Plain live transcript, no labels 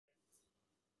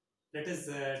Let us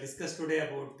discuss today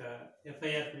about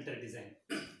FIR filter design.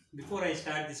 Before I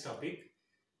start this topic,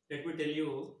 let me tell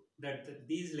you that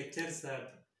these lectures are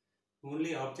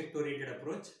only object-oriented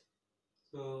approach.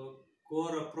 So,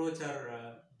 core approach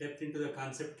or depth into the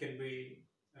concept can be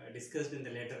discussed in the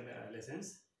later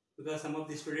lessons, because some of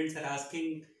the students are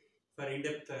asking for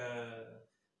in-depth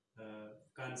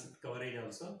concept coverage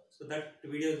also. So that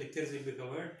video lectures will be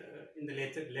covered in the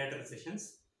later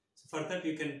sessions. So for that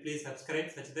you can please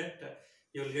subscribe, such that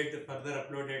you will get the further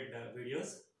uploaded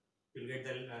videos. You will get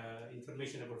the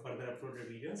information about further uploaded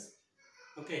videos.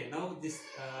 Okay, now these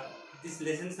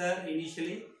lessons are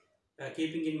initially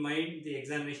keeping in mind the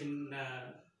examination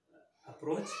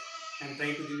approach and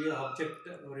trying to give you object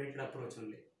oriented approach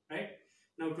only, right?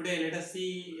 Now today let us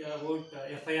see about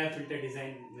FIR filter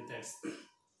design methods.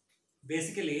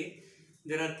 Basically,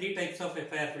 there are three types of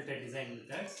FIR filter design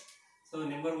methods. So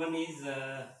number one is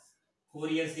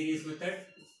Fourier series method.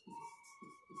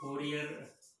 Fourier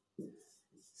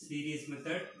series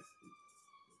method.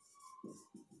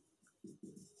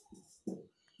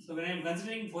 So when I am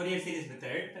considering Fourier series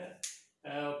method,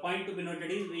 point to be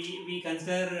noted is we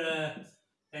consider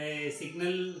a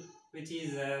signal which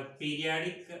is a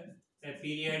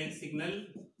periodic signal.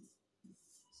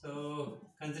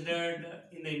 So considered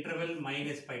in the interval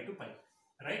minus pi to pi,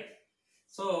 right?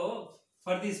 So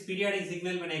for this periodic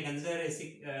signal, when I consider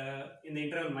in the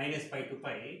interval minus pi to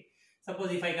pi,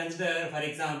 suppose if I consider, for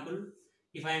example,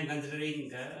 if I am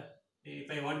considering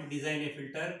if I want to design a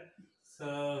filter,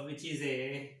 so which is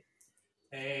a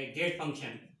gate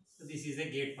function. So this is a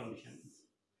gate function.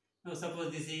 Now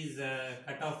suppose this is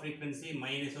cutoff frequency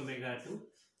minus omega to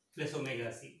plus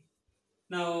omega c.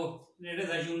 Now let us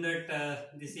assume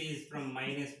that this is from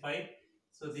minus pi,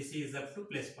 so this is up to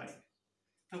plus pi.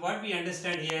 Now what we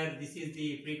understand here, this is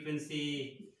the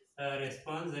frequency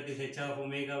response, that is h of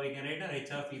omega we can write, or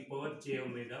h of e power j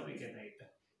omega we can write.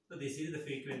 So this is the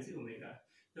frequency omega.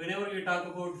 So whenever you talk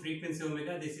about frequency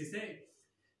omega, this is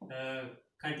a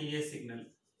continuous signal.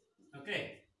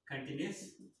 Okay,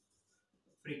 continuous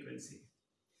frequency.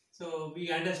 So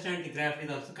we understand the graph is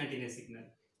also continuous signal.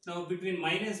 Now between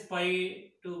minus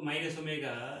pi to minus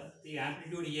omega, the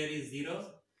amplitude here is 0,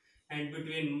 and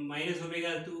between minus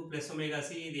omega to plus omega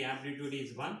c, the amplitude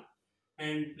is 1,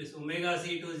 and plus omega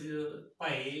c to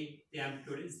pi, the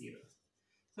amplitude is 0.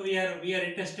 So we are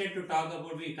interested to talk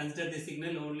about, we consider the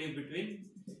signal only between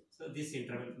this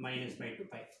interval minus pi to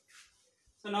pi.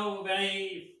 So now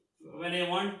when I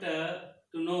want to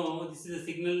know, this is a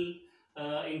signal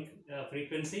in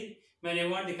frequency, when I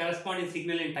want the corresponding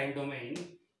signal in time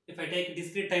domain, if I take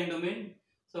discrete time domain,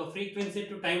 so frequency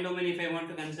to time domain if I want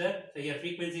to consider, so here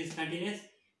frequency is continuous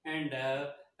and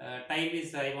time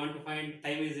is, I want to find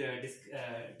time is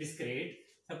discrete.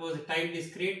 Suppose time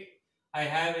discrete, I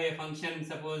have a function,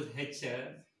 suppose h.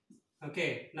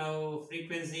 Okay, now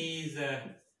frequency is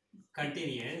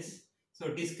continuous. So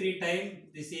discrete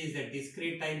time, this is a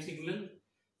discrete time signal,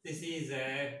 this is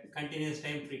a continuous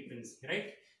time frequency,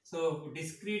 right? So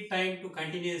discrete time to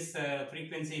continuous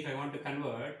frequency if I want to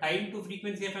convert, time to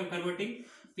frequency if I am converting,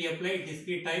 we apply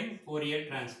discrete time Fourier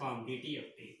transform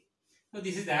DTFT. So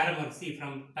this is the RMR, see,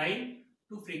 from time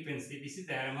to frequency, this is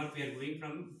the RMR, we are going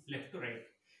from left to right.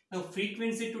 Now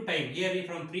frequency to time, here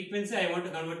from frequency I want to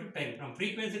convert to time, from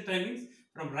frequency to time means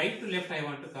from right to left I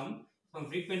want to come, from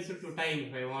frequency to time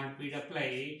if I want, we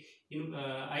apply in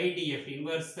IDF,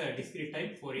 inverse discrete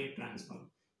time Fourier transform.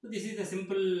 So this is the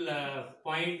simple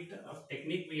point of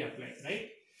technique we apply, right?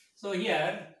 So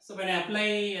here, so when I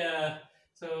apply,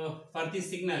 so for this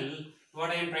signal,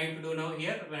 what I am trying to do now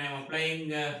here, when I am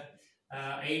applying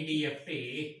IDFT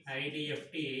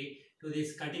to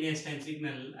this continuous time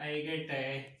signal, I get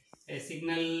a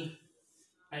signal,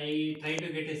 I try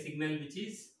to get a signal which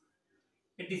is,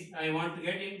 I want to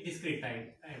get in discrete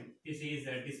time. This is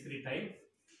a discrete time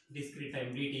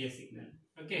DTS signal.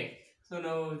 Okay. So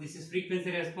now this is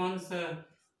frequency response. When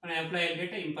I apply, I'll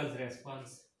get an impulse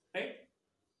response, right?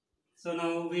 So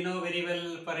now we know very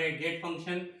well for a gate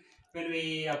function, when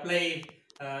we apply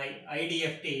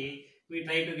IDFT, we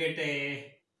try to get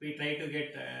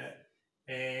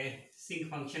a sinc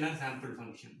function or sample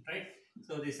function, right?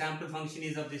 So the sample function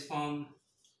is of this form.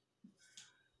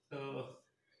 So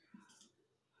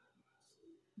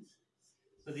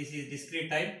this is discrete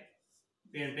time.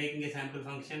 We are taking a sample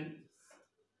function.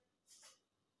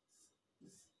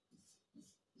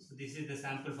 So this is the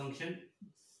sample function.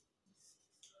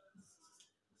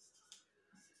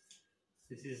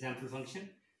 This is a sample function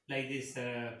like this.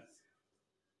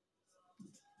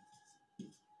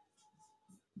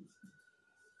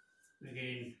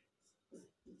 Again,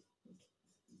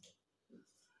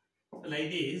 like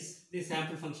this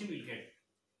sample function will get.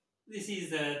 This is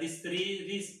this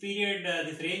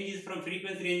range is from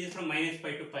frequency ranges from minus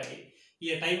pi to pi.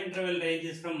 Here time interval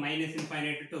ranges from minus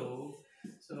infinite to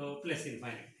plus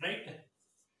infinite, right?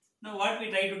 Now what we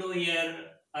try to do here,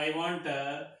 I want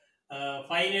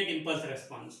finite impulse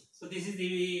response. So this is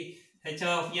the h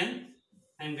of n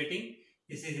I am getting.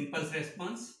 This is impulse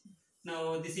response. Now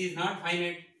this is not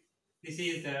finite. This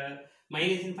is the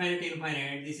minus infinite to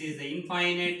infinite. This is the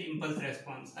infinite impulse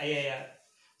response, IIR.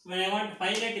 So when I want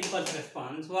finite impulse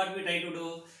response, what we try to do?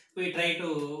 We try to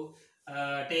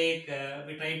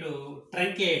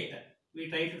truncate. We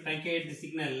try to truncate the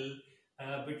signal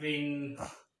between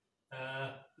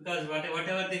because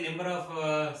whatever the number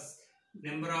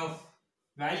of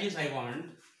values I want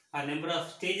or number of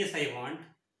stages I want,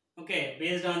 okay,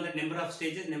 based on the number of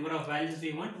stages, number of values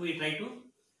we want, we try to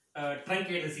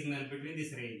truncate the signal between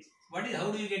this range.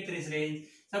 How do you get this range?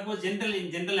 Suppose in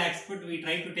general aspect we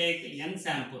try to take n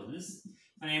samples.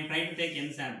 When I am trying to take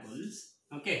n samples,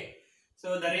 okay.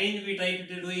 So the range we try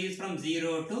to do is from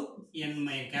 0 to n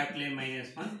capital N minus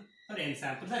 1 for n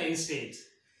samples or n stage.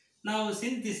 Now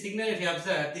since this signal, if you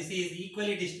observe, this is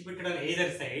equally distributed on either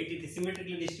side, it is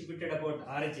symmetrically distributed about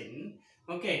origin.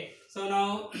 Okay, so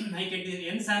now I get the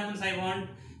n samples I want,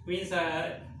 means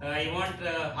I want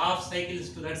half cycles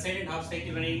to that side and half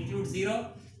cycle when I include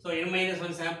 0. So n minus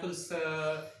 1 samples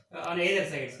on either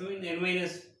side. So in n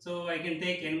minus, so I can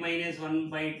take n minus 1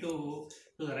 by 2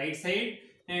 to the right side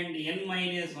and n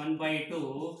minus 1 by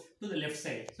 2 to the left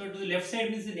side. So to the left side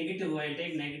means the negative, I will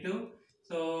take negative.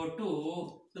 So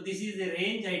 2. So this is the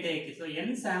range I take. So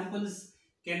n samples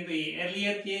can be,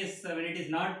 earlier case when it is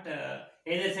not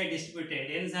either side distributed,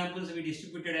 n samples we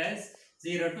distributed as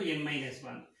 0 to n minus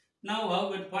 1. Now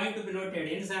one point to be noted,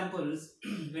 n samples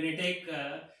when I take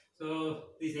so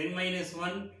this n minus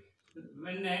 1,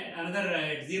 when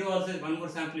another 0 also is one more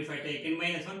sample. If I take n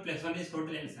minus 1 plus 1 is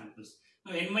total n samples.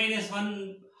 Now n minus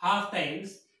 1 half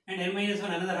times and n minus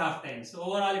 1 another half times. So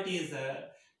overall it is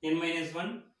n minus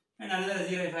 1 and another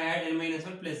 0 if I add n minus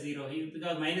 1 plus 0.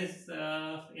 Because minus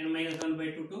n minus 1 by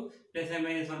 2 to plus n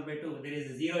minus 1 by 2, there is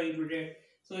a 0 included.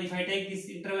 So if I take this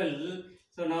interval,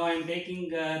 so now I am taking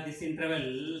this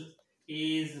interval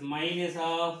is minus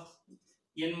of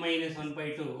n minus 1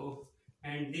 by 2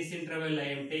 and this interval I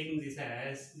am taking this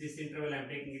as,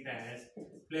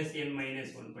 plus n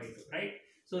minus 1 by 2, right?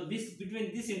 So this,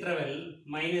 between this interval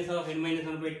minus of n minus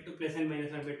 1 by 2 to plus n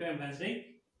minus 1 by 2, I am considering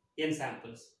n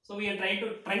samples. So we are trying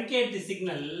to truncate the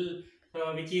signal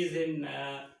which is in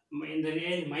the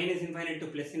range minus infinite to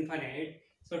plus infinite.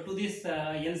 So to this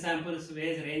n samples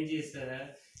where range is,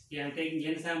 I am taking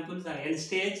n samples or n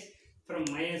stage from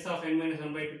minus of n minus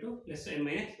 1 by 2 to plus n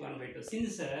minus 1 by 2.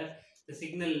 Since the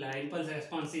signal impulse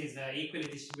response is equally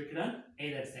distributed on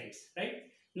either sides, right?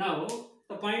 Now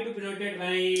the point to be noted,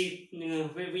 when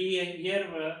here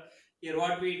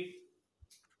what we,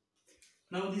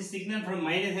 now this signal from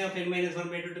minus of n minus 1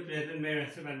 by 2 to plus n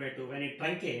minus 1 by 2, when it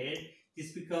truncates,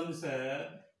 this becomes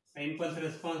impulse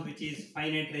response which is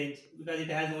finite range because it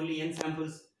has only n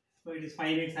samples, so it is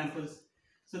finite samples.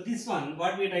 So this one,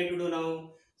 what we try to do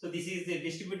now, so this is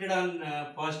distributed on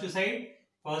positive side,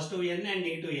 positive n and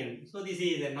negative n. So this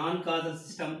is a non-causal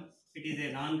system. It is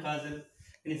a non-causal.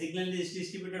 When a signal is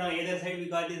distributed on either side, we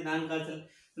call it non-causal.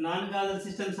 Non-causal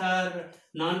systems are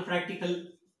non-practical.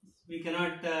 We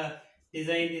cannot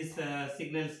design these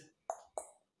signals,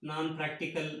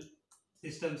 non-practical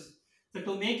systems. So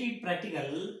to make it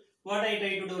practical, what I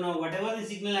try to do now, whatever the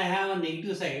signal I have on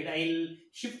negative side, I will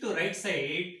shift to right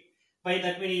side by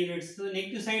that many units. So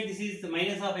negative side, this is the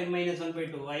minus of n minus 1 by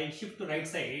 2. I will shift to right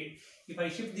side. If I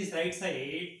shift this right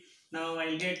side, now I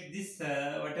will get this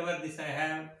whatever this I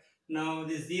have. Now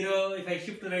this 0, if I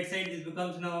shift to right side, this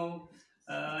becomes now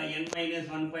n minus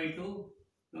 1 by 2.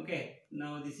 Okay.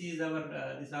 Now this is our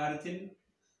this origin.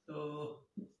 So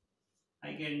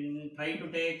I can try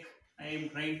to take, I am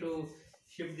trying to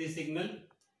shift this signal.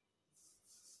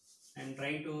 I am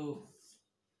trying to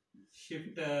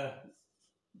shift the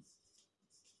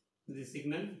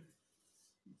signal.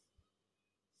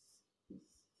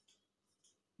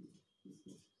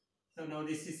 So now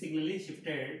this signal is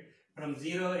shifted from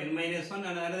 0 n minus 1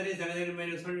 and another is another n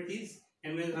minus 1, it is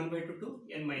n minus 1 by 2 to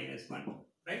n minus 1,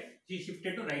 right? It is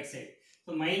shifted to right side.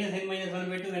 So minus n minus 1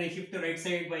 by 2, when I shift to right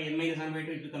side by n minus 1 by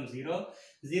 2, it becomes 0.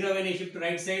 0 when I shift to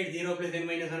right side, 0 plus n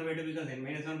minus 1 by 2 becomes n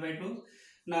minus 1 by 2.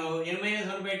 Now n minus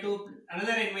 1 by 2,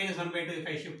 another n minus 1 by 2 if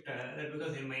I shift, that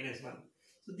becomes n minus 1.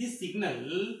 So this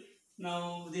signal,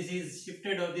 now this is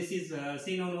shifted, or this is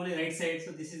seen on only right side,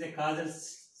 so this is a causal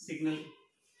signal.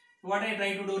 What I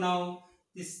try to do now,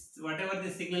 this whatever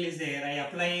this signal is there, I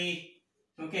apply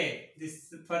Okay,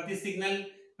 this for this signal,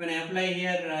 when I apply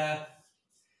here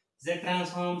Z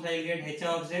transforms, I will get H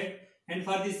of Z, and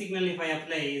for this signal, if I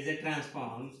apply Z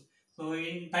transforms, so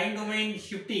in time domain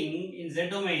shifting in Z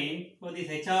domain, for this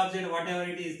H of Z, whatever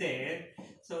it is there,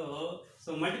 so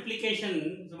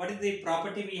multiplication. So what is the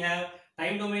property we have?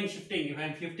 Time domain shifting. If I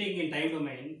am shifting in time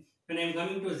domain, when I am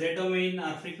coming to Z domain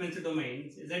or frequency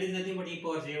domain, Z is nothing but e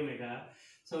power j omega.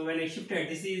 So when I shifted,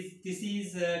 this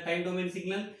is time domain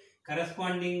signal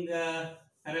corresponding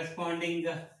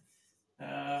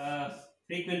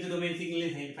frequency domain signal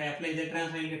is, if I apply Z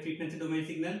transform, I get frequency domain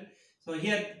signal. So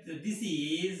here this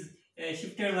is a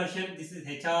shifted version. This is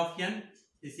H of n.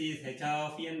 This is H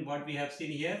of n. What we have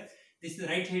seen here. This is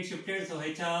right side shifted. So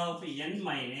H of n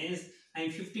minus. I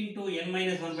am shifting to n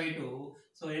minus 1 by 2.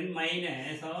 So n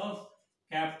minus of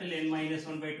capital N minus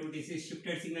 1 by 2. This is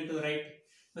shifted signal to the right.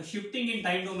 So shifting in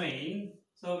time domain.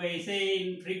 So when I say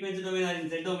in frequency domain or in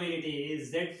Z domain, it is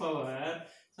Z power.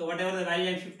 So whatever the value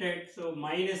I have shifted, so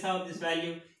minus of this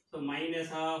value, so minus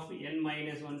of n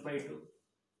minus 1 by 2.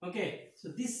 Okay, so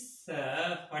this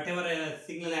whatever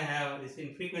signal I have is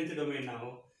in frequency domain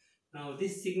now. Now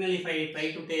this signal, if I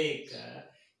try to take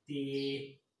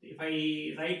if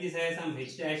I write this as some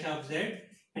h dash of z,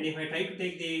 and if I try to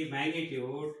take the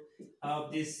magnitude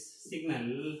of this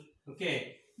signal,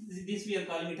 okay, this we are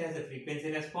calling it as a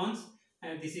frequency response,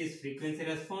 and this is frequency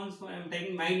response. So I am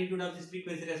taking magnitude of this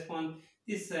frequency response.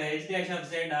 This h dash of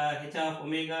z or h of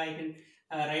omega, I can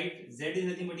write z is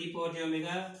nothing but e power j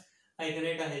omega. I can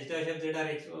write a h dash of z or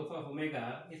h of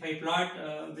omega. If I plot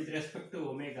with respect to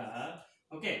omega,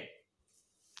 okay,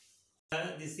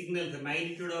 the signal, the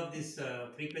magnitude of this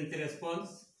frequency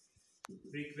response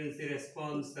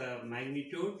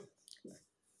magnitude,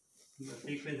 the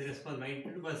frequency response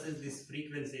magnitude versus this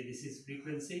frequency. This is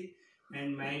frequency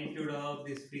and magnitude of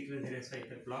this frequency response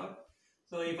plot.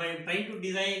 So if I am trying to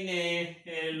design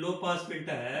a low pass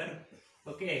filter,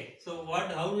 okay, so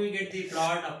how do we get the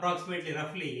plot? Approximately,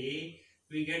 roughly,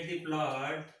 we get the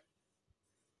plot,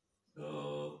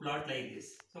 so plot like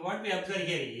this. So what we observe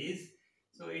here is,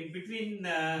 so in between,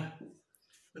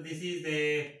 so this is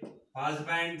the pass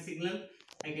band signal.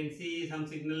 I can see some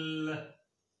signal.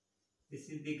 This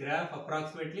is the graph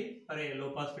approximately for a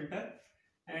low pass filter,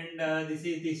 and this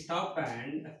is the stop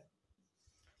band.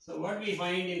 So what we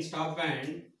find in stop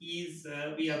band is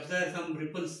we observe some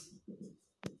ripples.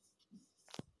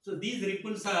 So these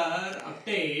ripples are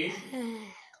obtained.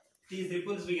 These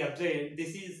ripples we observe.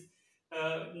 This is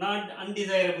not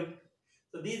undesirable.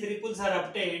 So these ripples are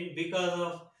obtained because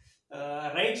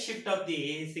of right shift of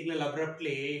the signal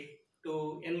abruptly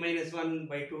to n minus 1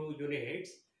 by 2 units.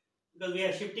 Because we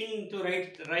are shifting to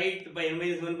right by n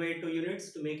minus 1 by 2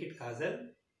 units to make it causal.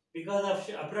 Because of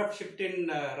abrupt shift in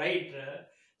right.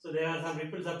 So there are some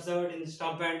ripples observed in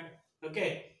stop band.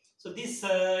 Okay, so this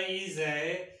is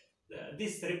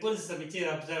this ripples which is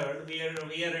observed.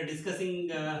 We are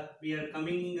discussing. We are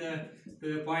coming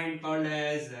to a point called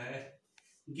as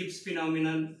Gibbs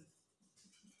phenomenon.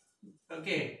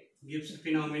 Okay, Gibbs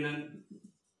phenomenon.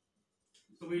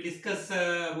 So we discuss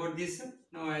about this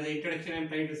now. As an introduction, I am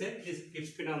trying to say this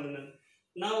Gibbs phenomenon.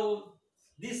 Now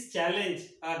this challenge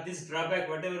or this drawback,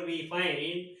 whatever we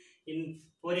find in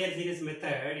Fourier series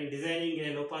method in designing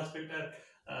a low pass filter,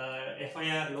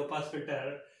 FIR low pass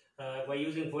filter by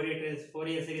using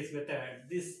Fourier series method,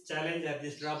 this challenge or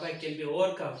this drawback can be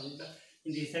overcome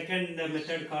in the second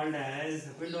method called as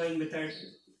windowing method.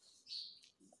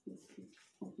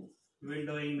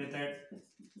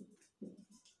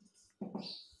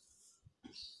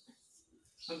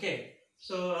 Okay,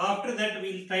 so after that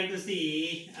we'll try to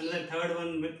see another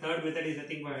third method is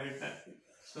nothing but,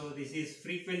 so this is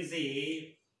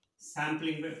frequency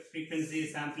sampling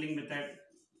method.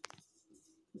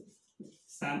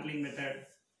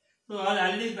 So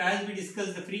already, as we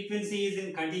discussed, the frequency is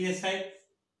in continuous type.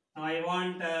 Now I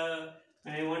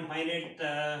want finite.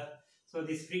 So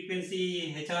this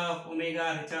frequency h of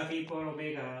omega, h of e power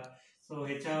omega. So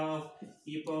h of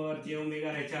e power j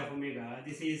omega, h of omega.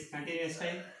 This is continuous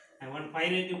type. I want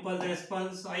finite impulse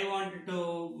response. So I want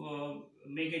to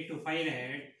make it to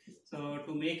finite. So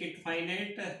to make it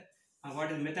finite,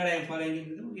 what is the method I am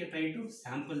following? We are trying to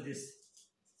sample this.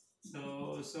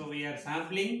 So we are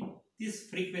sampling this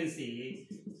frequency.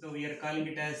 So we are calling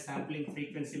it as sampling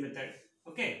frequency method.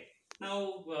 Okay.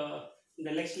 Now in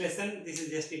the next lesson, this is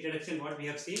just introduction what we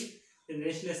have seen. In the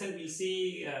next lesson, we'll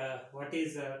see what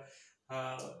is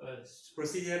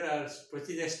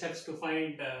procedure steps to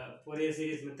find Fourier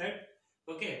series method.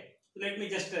 Okay. So let me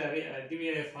just give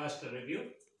you a fast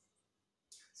review.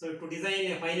 So to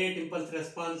design a finite impulse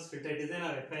response filter design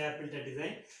or FIR filter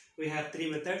design, we have three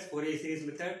methods: Fourier series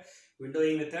method,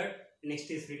 windowing method. Next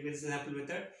is frequency sample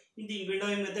method. In the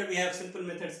windowing method, we have simple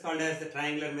methods called as the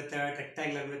triangular method,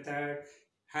 rectangular method,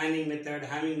 haming method,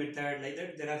 like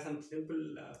that. There are some simple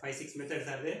 5-6 methods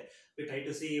are there. We try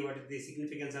to see what is the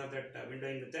significance of that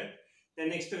windowing method. Then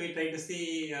next we try to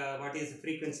see what is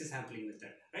frequency sampling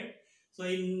method, right? So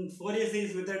in Fourier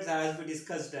series methods, as we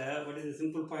discussed, what is the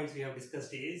simple points we have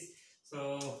discussed is,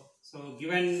 so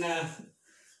given,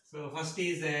 so first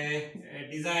is a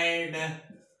desired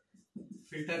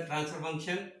filter transfer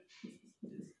function,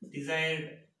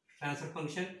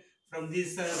 From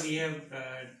this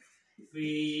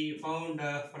we found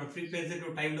from frequency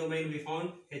to time domain we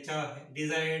found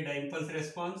desired impulse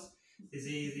response. This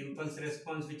is impulse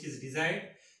response which is desired.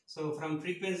 So from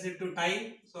frequency to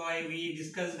time, so we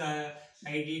discussed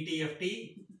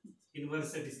IDTFT,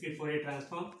 inverse discrete Fourier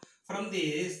transform. From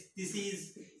this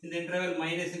is in the interval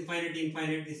minus infinite to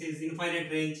infinite. This is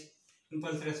infinite range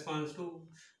impulse response.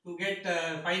 To get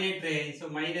finite range, so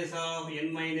minus of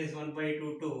n minus 1 by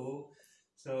 2 to,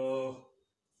 so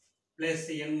plus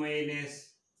n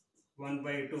minus 1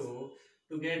 by 2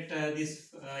 to get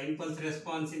this impulse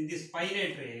response in this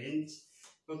finite range.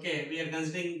 Okay, we are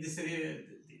considering this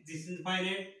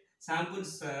infinite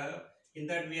samples, in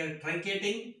that we are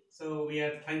truncating. So we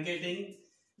are truncating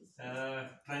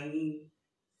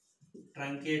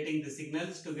the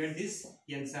signals to get this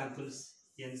n samples.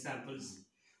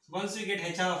 Once we get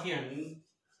h of n,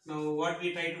 now what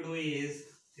we try to do is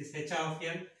this h of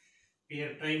n, we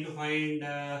are trying to find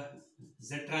z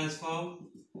transform,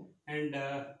 and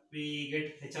we get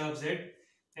h of z,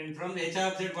 and from the h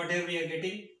of z whatever we are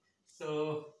getting, so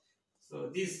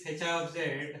this h of z,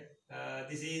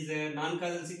 this is a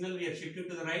non-causal signal. We are shifting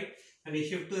to the right, and we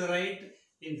shift to the right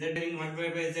in z being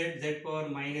multiplied by z power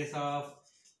minus of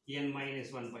n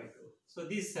minus 1 by 2. So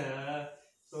this,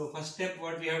 so first step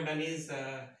what we have done is,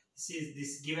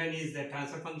 this given is the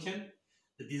transfer function,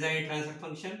 the desired transfer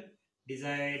function.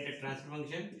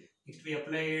 Next we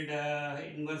applied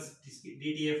inverse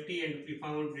DTFT, and we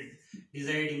found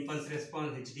desired impulse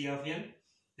response HD of n.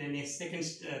 Then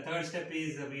third step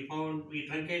is we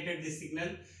truncated this signal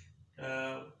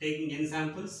taking n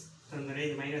samples from the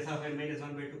range minus of n minus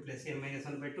 1 by 2 plus n minus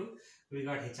 1 by 2. We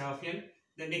got h of n.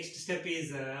 The next step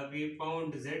is we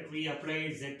found z. We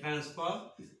applied z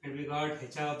transform, and we got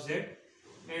h of z.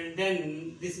 And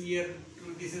then this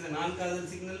is a non-causal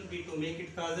signal. To make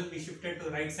it causal, we shifted to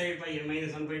right side by n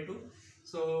minus 1 by 2.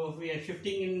 So we are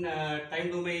shifting in time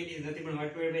domain is nothing but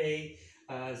multiplied by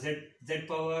z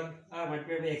power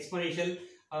multiplied by exponential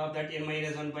of that n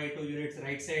minus 1 by 2 units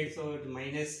right side. So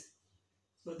minus.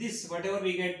 So this whatever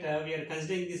we get, we are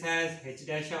considering this as h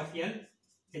dash of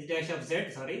z.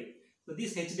 Sorry. So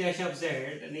this h dash of z.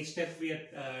 The next step we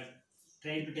are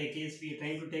trying to take is the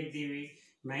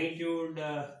magnitude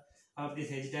of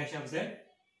this h dash of z.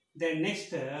 Then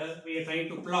next we are trying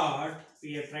to plot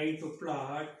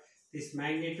this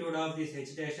magnitude of this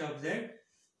h dash of z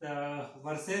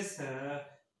versus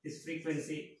this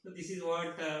frequency. So this is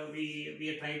what we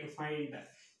are trying to find.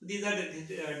 These are the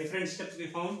different steps we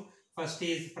found. First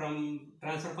is from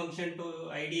transfer function to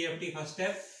IDFT, first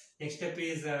step. Next step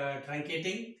is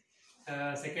truncating,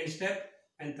 second step,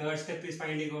 and third step is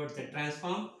finding out the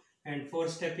transform, and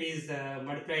fourth step is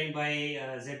multiplying by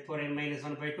z power n minus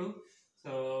 1 by 2.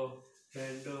 So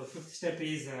and fifth step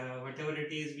is whatever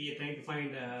it is, we are trying to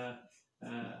find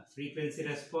frequency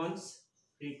response.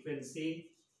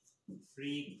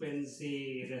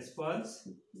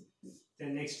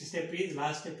 Then next step is,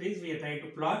 last step is, we are trying to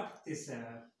plot this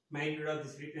magnitude of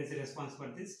this frequency response for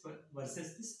this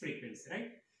versus this frequency,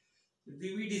 right?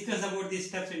 We discuss about these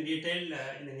steps in detail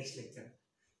in the next lecture.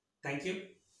 Thank you.